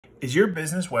Is your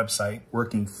business website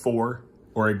working for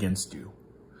or against you?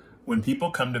 When people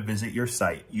come to visit your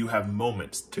site, you have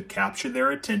moments to capture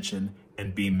their attention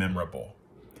and be memorable.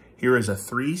 Here is a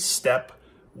 3-step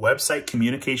website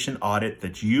communication audit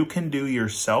that you can do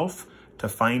yourself to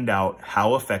find out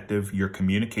how effective your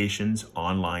communications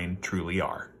online truly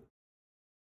are.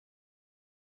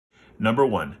 Number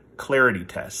 1, clarity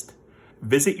test.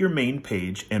 Visit your main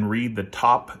page and read the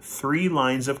top 3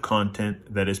 lines of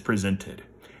content that is presented.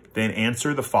 Then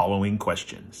answer the following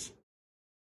questions.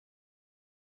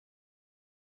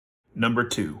 Number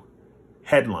 2,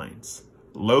 headlines.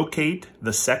 Locate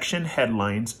the section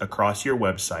headlines across your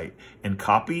website and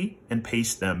copy and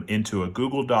paste them into a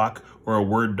Google Doc or a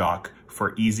Word doc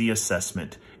for easy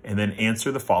assessment, and then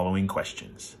answer the following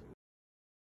questions.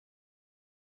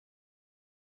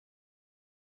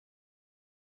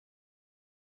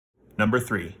 Number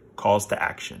 3, calls to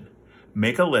action.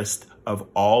 Make a list of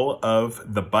all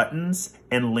of the buttons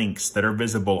and links that are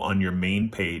visible on your main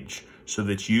page so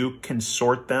that you can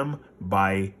sort them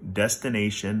by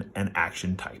destination and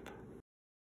action type.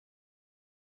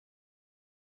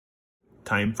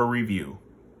 Time for review.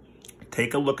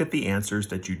 Take a look at the answers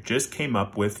that you just came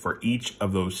up with for each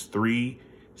of those 3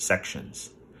 sections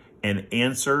and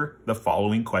answer the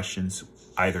following questions,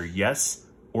 either yes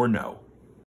or no.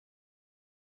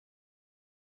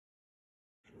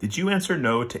 Did you answer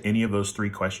no to any of those 3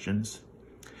 questions?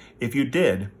 If you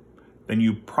did, then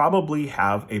you probably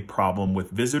have a problem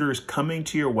with visitors coming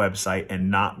to your website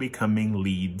and not becoming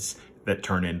leads that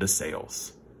turn into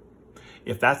sales.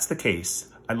 If that's the case,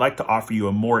 I'd like to offer you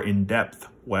a more in-depth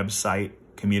website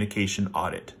communication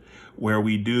audit where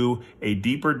we do a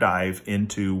deeper dive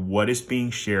into what is being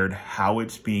shared, how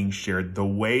it's being shared, the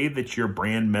way that your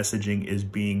brand messaging is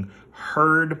being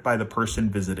heard by the person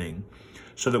visiting,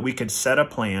 so that we could set a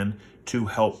plan to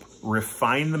help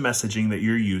refine the messaging that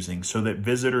you're using so that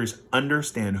visitors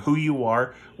understand who you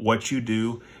are, what you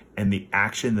do, and the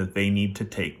action that they need to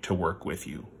take to work with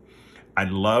you.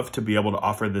 I'd love to be able to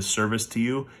offer this service to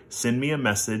you. Send me a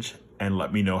message and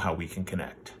let me know how we can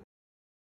connect.